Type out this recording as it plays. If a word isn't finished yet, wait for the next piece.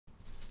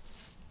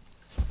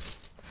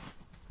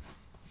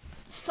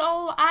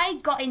So I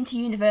got into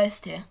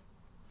university.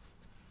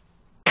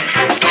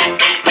 And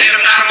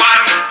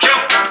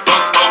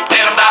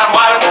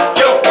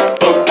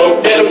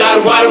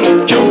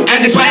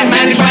he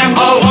swam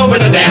all over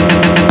the dam.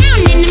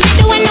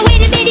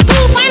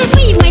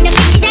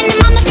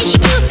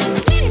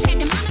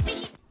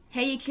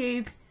 Hey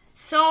YouTube,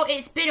 so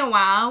it's been a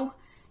while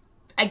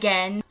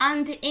again,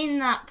 and in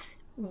that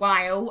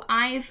while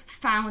I've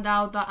found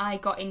out that I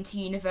got into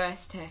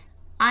university.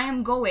 I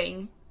am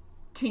going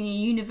to the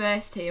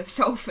University of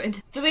Salford.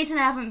 The reason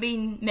I haven't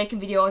been making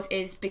videos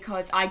is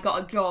because I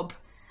got a job,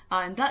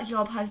 and that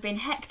job has been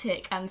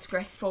hectic and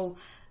stressful,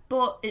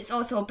 but it's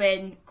also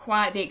been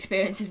quite the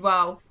experience as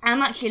well.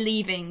 I'm actually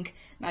leaving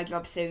my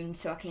job soon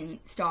so I can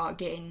start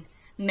getting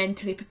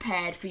mentally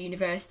prepared for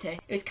university.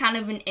 It was kind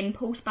of an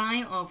impulse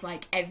buy of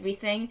like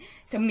everything,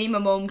 so me and my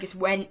mum just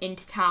went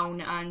into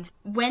town and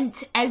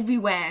went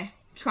everywhere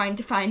trying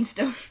to find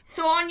stuff.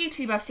 So on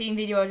YouTube I've seen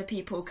videos of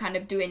people kind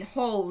of doing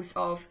hauls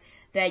of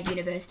their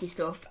university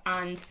stuff,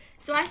 and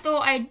so I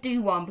thought I'd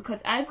do one because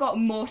I've got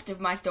most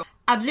of my stuff.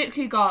 I've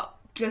literally got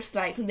just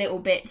like little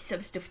bits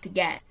of stuff to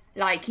get,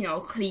 like, you know,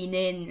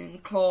 cleaning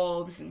and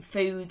clothes and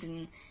food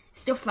and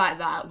stuff like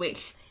that,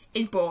 which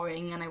is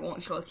boring and I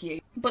won't show to you.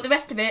 But the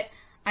rest of it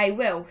I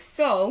will.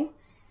 So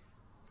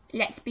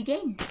let's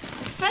begin. The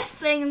first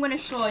thing I'm going to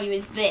show you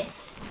is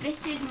this.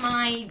 This is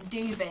my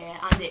duvet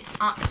and it's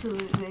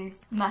absolutely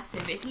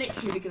massive. It's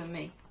literally bigger than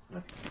me.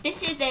 Look.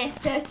 This is a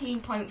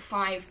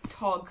 13.5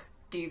 tog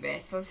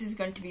duvet, so this is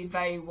going to be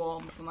very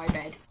warm for my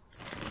bed.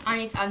 And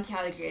it's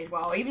anti-allergy as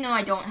well, even though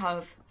I don't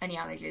have any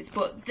allergies.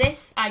 But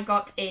this I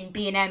got in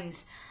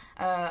B&M's.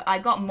 I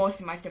got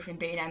most of my stuff in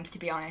B&M's, to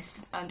be honest,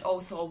 and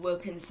also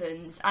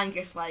Wilkinson's and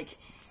just like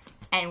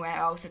anywhere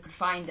else I could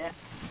find it.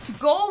 To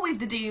go with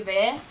the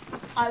duvet,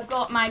 I've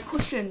got my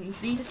cushions.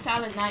 These are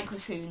Silent Night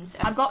cushions.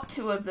 I've got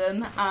 2 of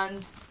them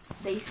and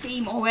they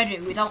seem already,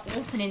 without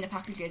opening the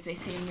packages, they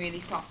seem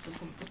really soft and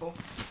comfortable.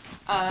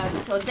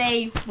 So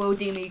they will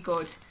do me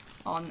good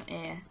on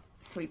a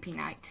sleepy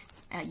night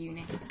at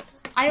uni.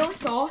 I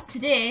also,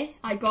 today,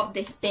 I got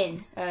this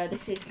bin.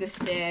 This is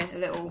just a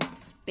little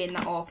bin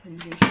that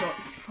opens and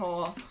shuts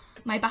for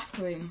my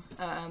bathroom,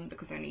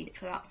 because I need it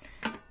for that.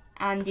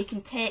 And you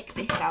can take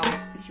this out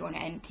if you want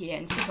to empty it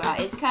and stuff like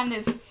that. It's kind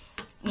of,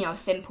 you know,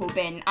 simple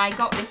bin. I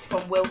got this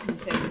from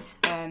Wilkinson's,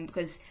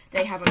 because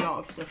they have a lot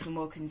of stuff from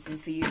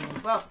Wilkinson's for uni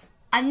as well.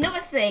 Another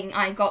thing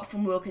I got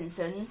from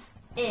Wilkinson's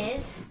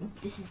is,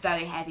 this is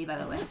very heavy by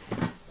the way.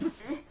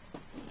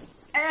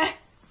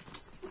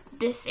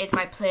 This is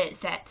my plate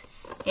set.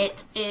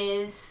 It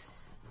is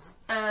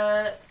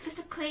just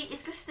a plate.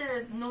 It's just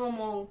a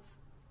normal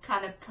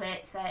kind of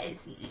plate set.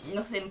 It's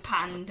nothing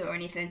panned or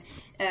anything.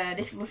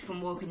 This was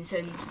from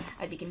Wilkinson's,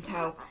 as you can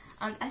tell,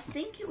 and I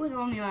think it was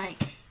only like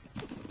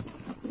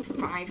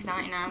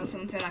 $5.99 or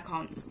something. I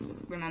can't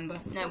remember.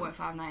 No, it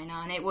wasn't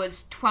 $5.99. It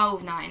was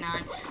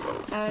 $12.99.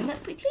 That's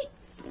pretty cheap,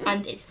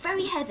 and it's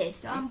very heavy.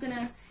 So I'm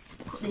gonna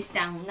put this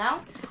down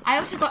now. I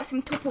also got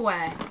some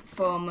Tupperware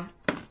from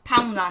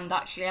Poundland.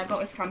 Actually, I got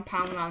this from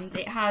Poundland.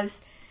 It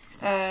has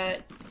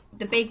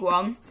the big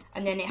one,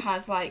 and then it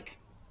has like,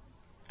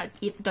 I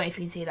don't know if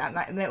you can see that,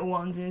 like little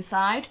ones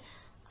inside,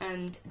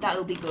 and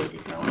that'll be good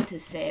if I want to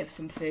save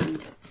some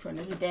food for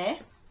another day.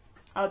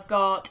 I've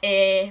got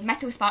a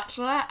metal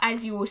spatula.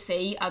 As you will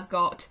see, I've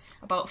got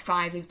about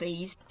 5 of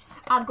these.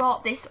 I've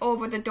got this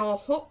over the door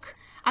hook.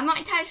 I'm not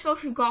entirely sure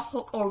if you've got a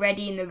hook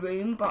already in the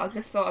room, but I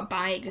just thought I'd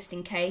buy it just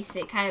in case.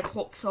 It kind of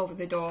hooks over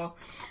the door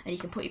and you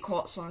can put your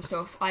coats on and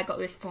stuff. I got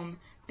this from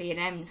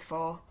B&M's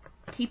for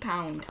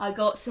 £2. I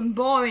got some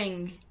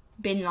boring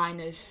bin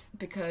liners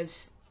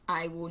because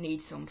I will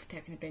need some for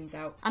taking the bins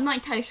out. I'm not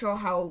entirely sure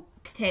how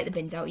to take the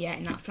bins out yet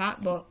in that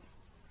flat, but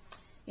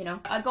you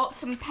know. I got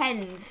some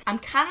pens. I'm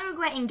kind of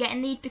regretting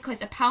getting these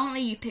because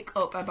apparently you pick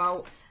up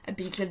about a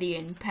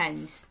bajillion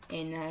pens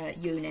in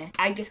uni.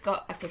 I just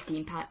got a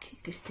 15 pack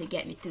just to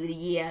get me through the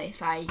year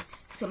if I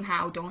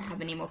somehow don't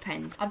have any more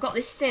pens. I've got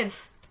this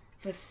sieve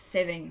for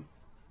sieving.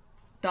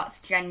 That's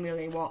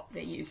generally what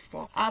they're used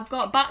for. I've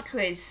got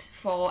batteries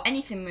for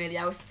anything really.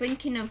 I was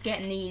thinking of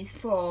getting these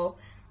for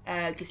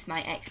just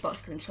my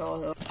Xbox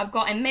controller. I've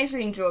got a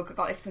measuring jug. I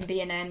got this from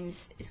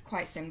B&M's. It's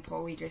quite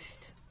simple. We just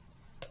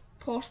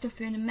pour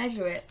stuff in and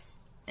measure it.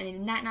 And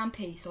in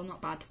 99p, so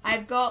not bad.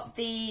 I've got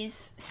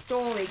these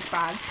storage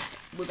bags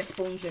with a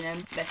sponge in them.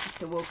 That's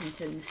just a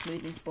Wilkinson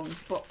smoothing sponge.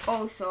 But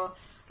also,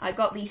 I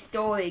got these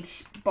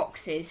storage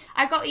boxes.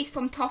 I got these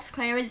from Toss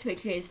Clearance,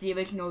 which is the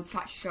original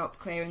Trash Shop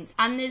clearance.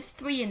 And there's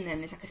 3 in them.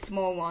 There's like a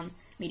small one,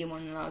 medium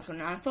one, and a large one.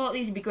 And I thought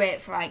these would be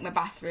great for like my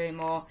bathroom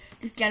or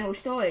just general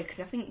storage because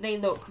I think they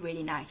look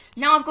really nice.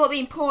 Now I've got the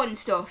important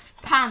stuff.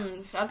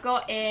 Pans. I've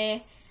got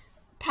a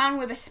pan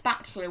with a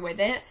spatula with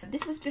it.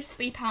 This was just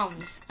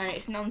 £3 and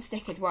it's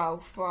non-stick as well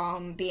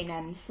from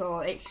B&M,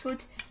 so it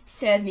should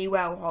serve me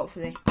well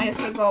hopefully. I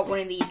also got one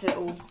of these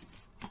little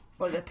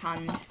other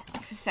pans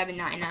for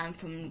 $7.99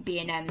 from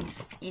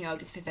B&M's, you know,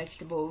 just for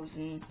vegetables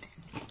and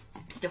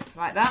stuff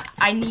like that.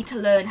 I need to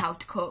learn how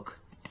to cook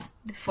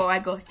before I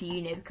go to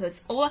uni,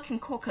 because all I can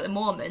cook at the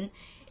moment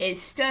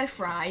is stir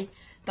fry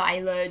that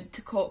I learned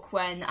to cook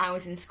when I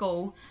was in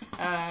school,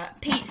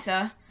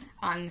 pizza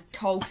and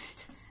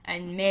toast,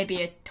 and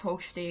maybe a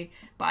toasty,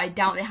 but I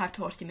doubt they have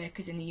toasty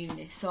makers in the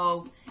uni,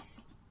 so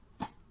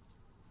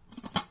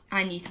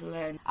I need to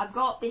learn. I've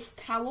got this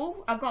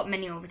towel. I've got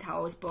many other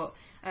towels, but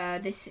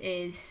this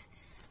is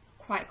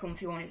quite a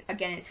comfy one.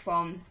 Again, it's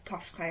from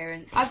Tosh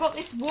Clearance. I've got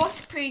this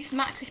waterproof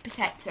mattress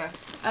protector.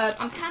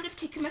 I'm kind of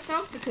kicking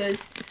myself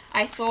because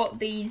I thought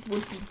these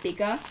would be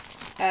bigger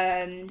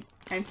and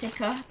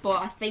thicker,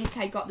 but I think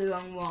I got the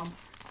wrong one.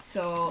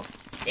 So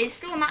it's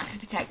still a mattress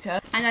protector,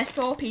 and I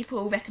saw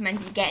people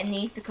recommending getting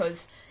these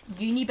because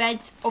uni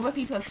beds, other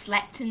people have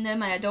slept in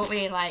them, and I don't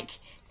really like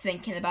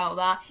thinking about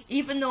that.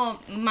 Even though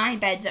my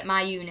beds at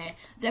my uni,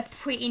 they're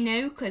pretty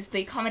new because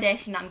the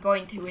accommodation that I'm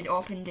going to was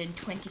opened in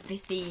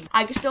 2015.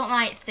 I just don't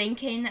like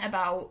thinking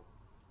about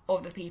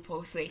other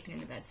people sleeping in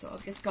the bed, so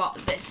I've just got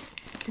this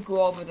to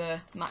go over the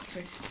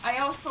mattress. I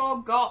also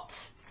got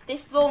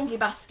this laundry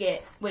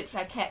basket, which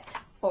I kept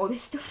all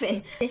this stuff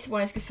in. This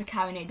one is just for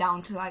carrying it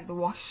down to like the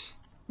wash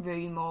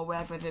room or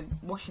wherever the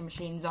washing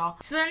machines are.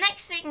 So the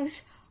next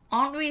things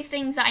aren't really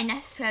things that I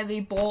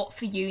necessarily bought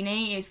for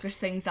uni, it's just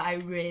things that I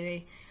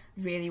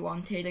really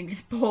wanted and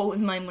just bought with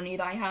my money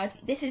that I had.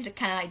 This is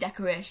kind of like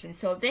decoration.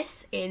 So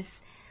this is,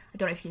 I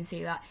don't know if you can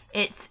see that,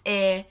 it's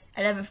a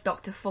 11th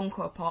Doctor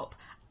Funko Pop.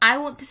 I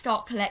want to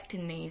start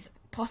collecting these,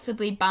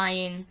 possibly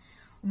buying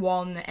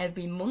one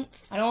every month.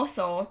 And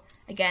also,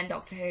 again,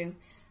 Doctor Who,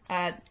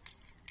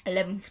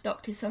 11th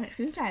Doctor Sonic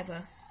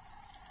Screwdriver.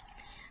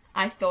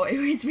 I thought it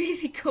was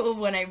really cool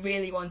when I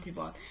really wanted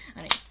one,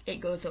 and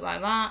it goes up like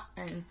that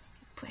and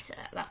push it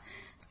like that.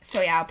 So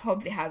yeah, I'll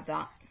probably have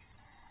that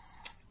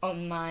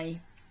on my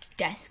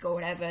desk or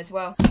whatever as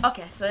well.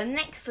 Okay, so the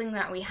next thing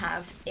that we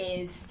have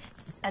is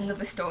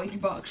another storage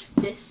box.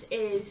 This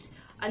is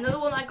another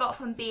one I got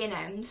from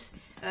B&M's.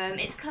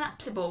 It's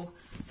collapsible,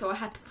 so I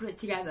had to put it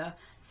together.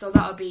 So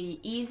that'll be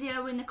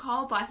easier in the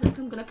car, but I think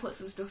I'm going to put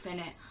some stuff in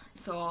it,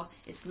 so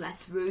it's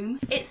less room.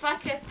 It's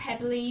like a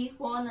pebbly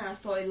one, and I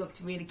thought it looked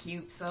really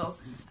cute, so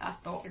I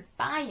thought I'd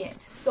buy it.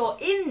 So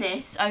in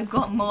this, I've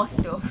got more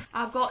stuff.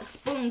 I've got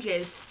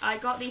sponges. I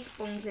got these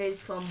sponges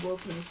from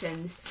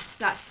Wilkinson's.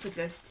 That's for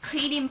just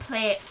cleaning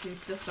plates and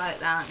stuff like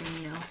that, and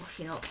you know,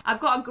 washing up.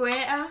 I've got a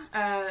grater,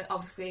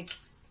 obviously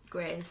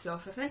grating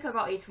stuff. I think I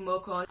got these from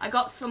Wilco's. I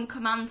got some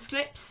command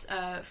scripts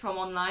from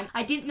online.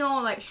 I didn't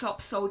know like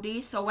shops sold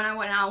these, so when I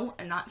went out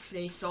and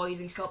actually saw these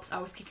in shops, I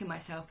was kicking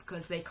myself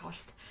because they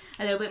cost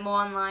a little bit more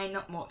online,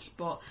 not much,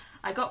 but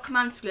I got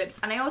command scripts,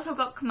 and I also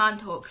got command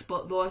hooks,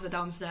 but those are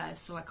downstairs,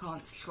 so I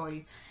can't show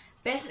you.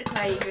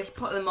 Basically, you just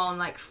put them on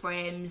like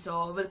frames,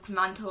 or with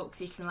command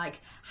hooks you can like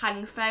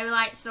hang fairy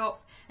lights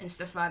up and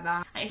stuff like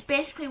that. And it's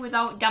basically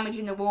without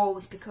damaging the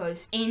walls,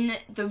 because in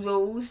the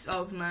rules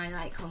of my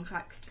like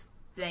contract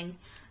thing,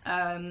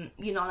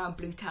 you're not allowed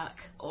blue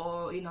tack,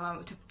 or you're not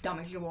allowed to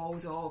damage the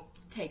walls or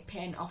take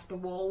paint off the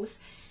walls,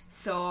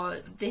 so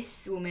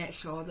this will make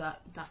sure that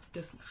that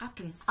doesn't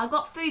happen. I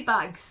got food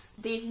bags.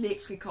 These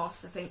literally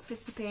cost I think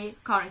 50p,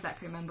 can't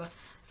exactly remember.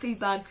 Food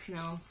bags, you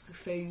know, for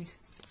food.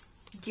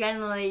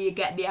 Generally you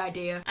get the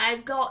idea.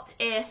 I've got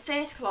a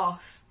face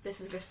cloth. This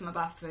is just for my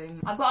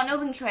bathroom. I've got an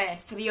oven tray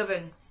for the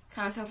oven.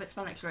 Kind of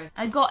self-explanatory.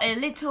 I got a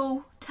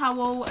little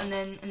towel and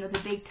then another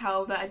big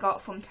towel that I got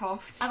from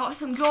Tofts. I got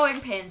some drawing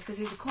pins because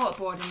there's a court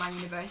board in my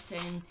university,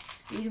 and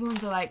these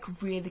ones are like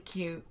really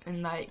cute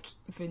and like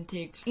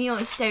vintage. You know,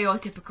 the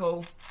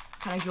stereotypical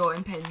kind of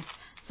drawing pins.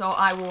 So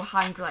I will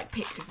hang like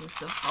pictures and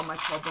stuff on my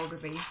court board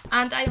with these.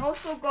 And I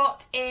also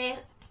got a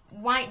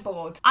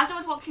whiteboard. As I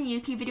was watching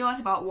YouTube videos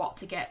about what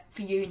to get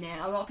for uni,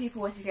 a lot of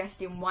people were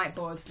suggesting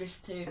whiteboards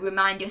just to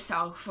remind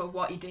yourself of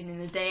what you're doing in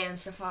the day and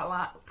stuff like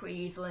that pretty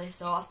easily,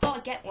 so I thought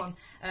I'd get one,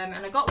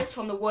 and I got this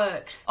from the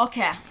works.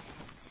 Okay,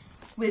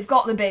 we've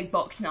got the big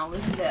box now,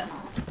 this is it.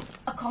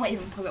 I can't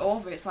even pull it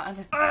over, it's like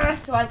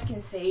so as you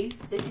can see,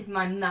 this is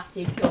my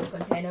massive storage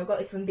container. I got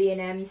this from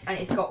B&M's, and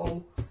it's got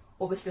all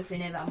the stuff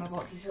in it that I'm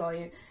about to show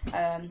you.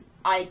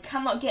 I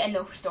cannot get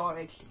enough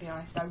storage, to be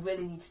honest. I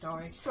really need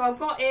storage. So I've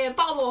got a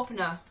bottle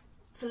opener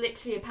for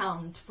literally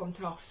 £1 from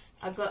Tofts.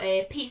 I've got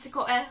a pizza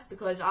cutter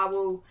because I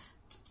will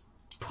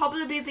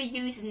probably be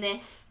using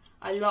this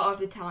a lot of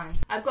the time.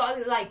 I've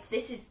got like,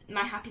 this is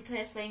my happy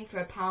place thing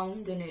for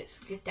 £1 and it's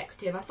just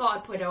decorative. I thought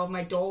I'd put it on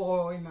my door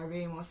or in my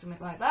room or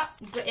something like that.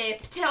 I've got a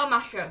potato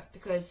masher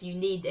because you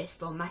need this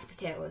for mashed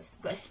potatoes.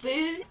 I've got a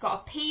spoon, I've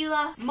got a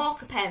peeler,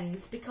 marker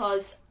pens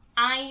because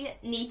I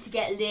need to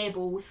get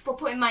labels for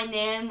putting my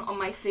name on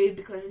my food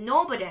because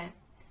nobody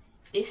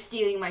is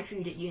stealing my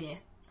food at uni.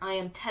 I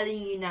am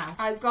telling you now.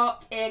 I've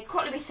got a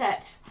cutlery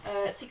set,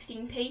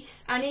 16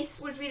 piece, and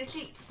this was really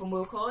cheap from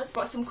Wilco's.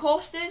 Got some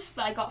coasters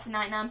that I got for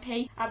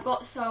 99p. I've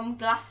got some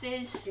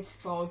glasses just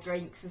for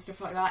drinks and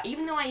stuff like that.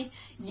 Even though I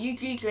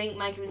usually drink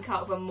my drink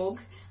out of a mug,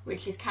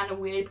 which is kind of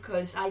weird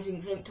because I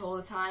drink Vimto all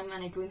the time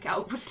and I drink it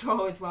out of a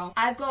straw as well.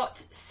 I've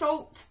got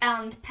salt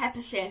and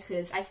pepper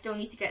shakers. I still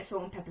need to get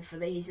salt and pepper for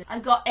these.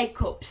 I've got egg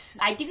cups.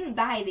 I didn't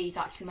buy these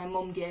actually, my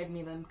mum gave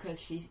me them because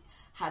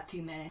had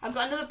too many. I've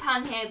got another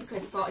pan here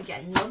because I thought I'd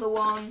get another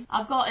one.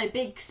 I've got a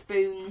big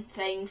spoon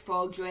thing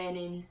for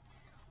draining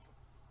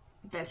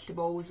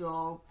vegetables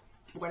or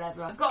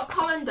whatever. I've got a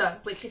colander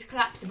which is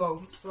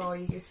collapsible, so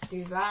you just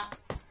do that.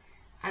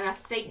 And I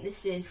think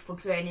this is for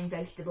draining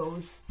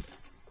vegetables.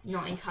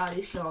 Not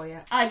entirely sure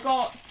yet. I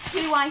got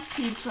 2 iced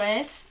tea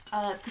trays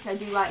because I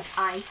do like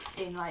ice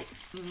in like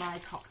my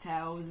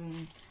cocktails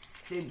and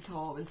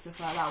Vimto and stuff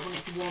like that when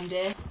it's a warm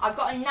day. I've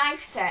got a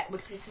knife set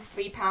which is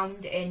for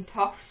 £3 in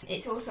Toffs.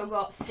 It's also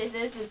got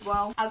scissors as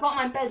well. I've got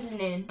my bedding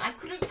in. I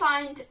couldn't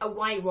find a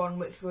white one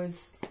which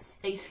was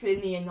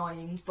extremely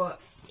annoying, but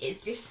it's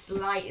just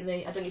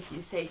slightly, I don't know if you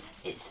can see,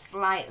 it's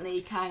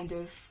slightly kind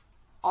of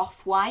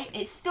off-white.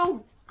 It's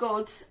still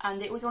good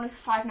and it was only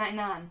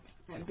 £5.99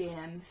 at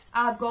B&M's.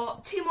 I've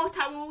got 2 more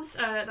towels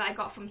that I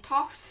got from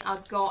Toffs.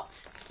 I've got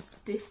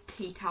this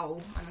tea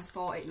towel and I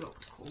thought it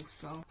looked cool,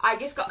 so I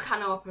just got a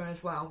can opener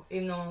as well,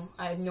 even though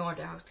I have no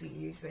idea how to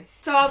use this.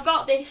 So I've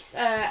got this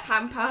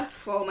hamper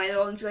for my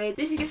laundry.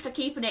 This is just for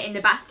keeping it in the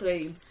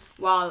bathroom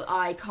while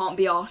I can't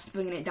be arsed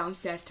bringing it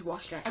downstairs to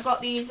wash it. I've got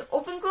these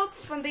oven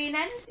gloves from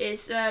B&M's.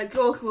 It's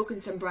George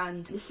Wilkinson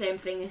brand, the same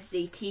thing as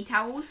the tea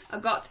towels.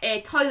 I've got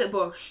a toilet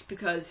brush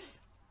because,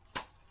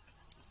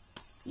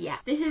 yeah.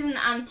 This is an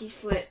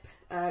anti-slip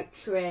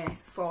tray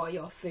for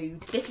your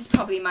food. This is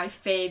probably my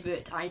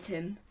favourite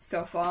item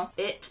so far.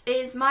 It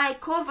is my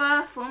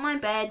cover for my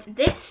bed.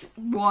 This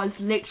was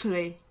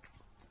literally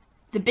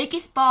the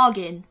biggest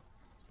bargain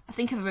I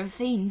think I've ever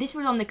seen. This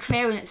was on the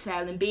clearance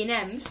sale in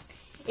B&M's.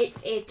 It's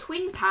a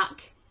twin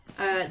pack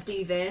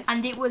duvet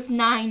and it was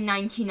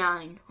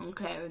 £9.99 on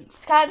clearance.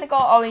 It's kind of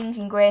got orange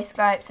and grey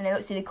stripes and it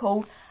looks really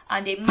cool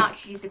and it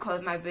matches the colour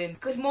of my room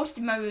because most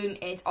of my room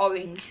is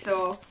orange,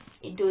 so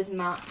it does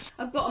match.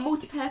 I've got a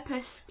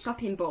multi-purpose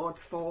chopping board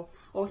for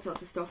all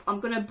sorts of stuff. I'm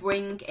going to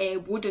bring a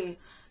wooden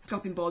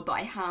chopping board that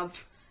I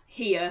have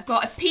here.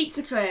 Got a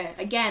pizza tray.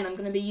 Again, I'm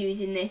going to be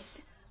using this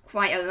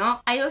quite a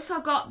lot. I also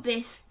got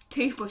this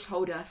toothbrush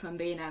holder from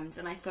B&M's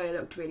and I thought it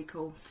looked really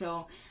cool.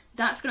 So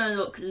that's going to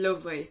look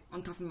lovely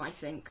on top of my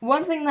sink.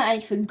 One thing that I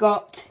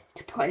forgot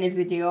to put in the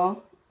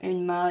video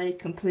in my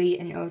complete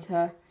and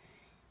utter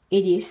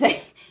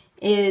idiocy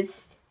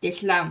is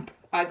this lamp.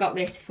 I got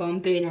this from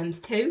B&M's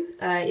too.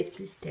 It's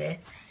just a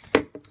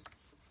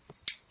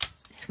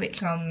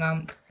switch on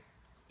lamp,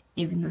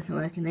 even though it's not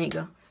working. There you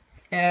go.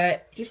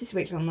 Just a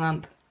switch on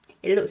lamp.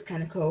 It looks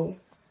kind of cool.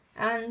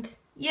 And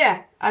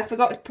yeah, I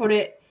forgot to put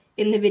it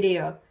in the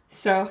video.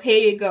 So here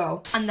you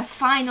go. And the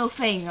final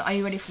thing, are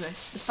you ready for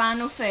this? The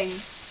final thing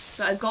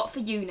that I got for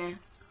uni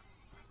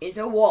is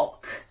a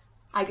wok.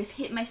 I just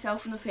hit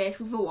myself in the face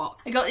with a wok.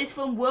 I got this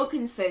from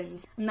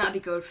Wilkinson's and that'd be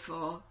good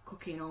for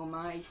cooking all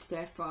my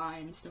stir fry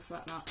and stuff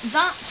like that.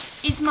 That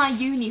is my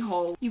uni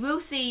haul. You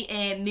will see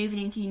a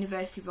moving into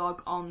university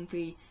vlog on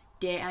the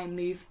day I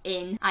move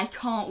in. I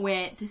can't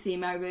wait to see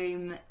my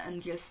room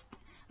and just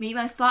meet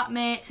my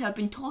flatmates who I've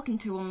been talking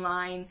to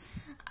online.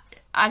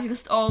 I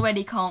just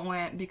already can't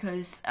wait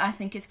because I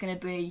think it's going to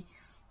be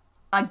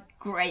a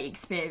great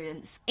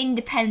experience.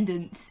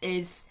 Independence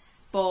is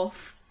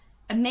both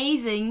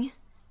amazing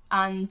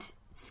and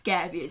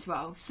scary as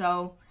well,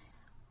 so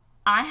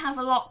I have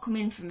a lot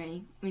coming for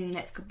me in the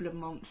next couple of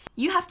months.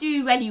 You have to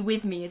be ready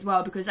with me as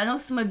well because I know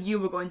some of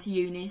you are going to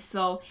uni,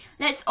 so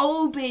let's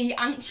all be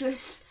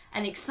anxious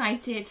and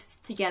excited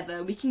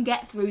together. We can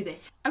get through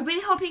this. I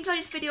really hope you enjoyed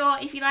this video.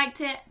 If you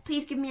liked it,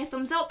 please give me a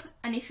thumbs up,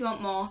 and if you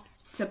want more,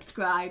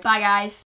 subscribe. Bye guys.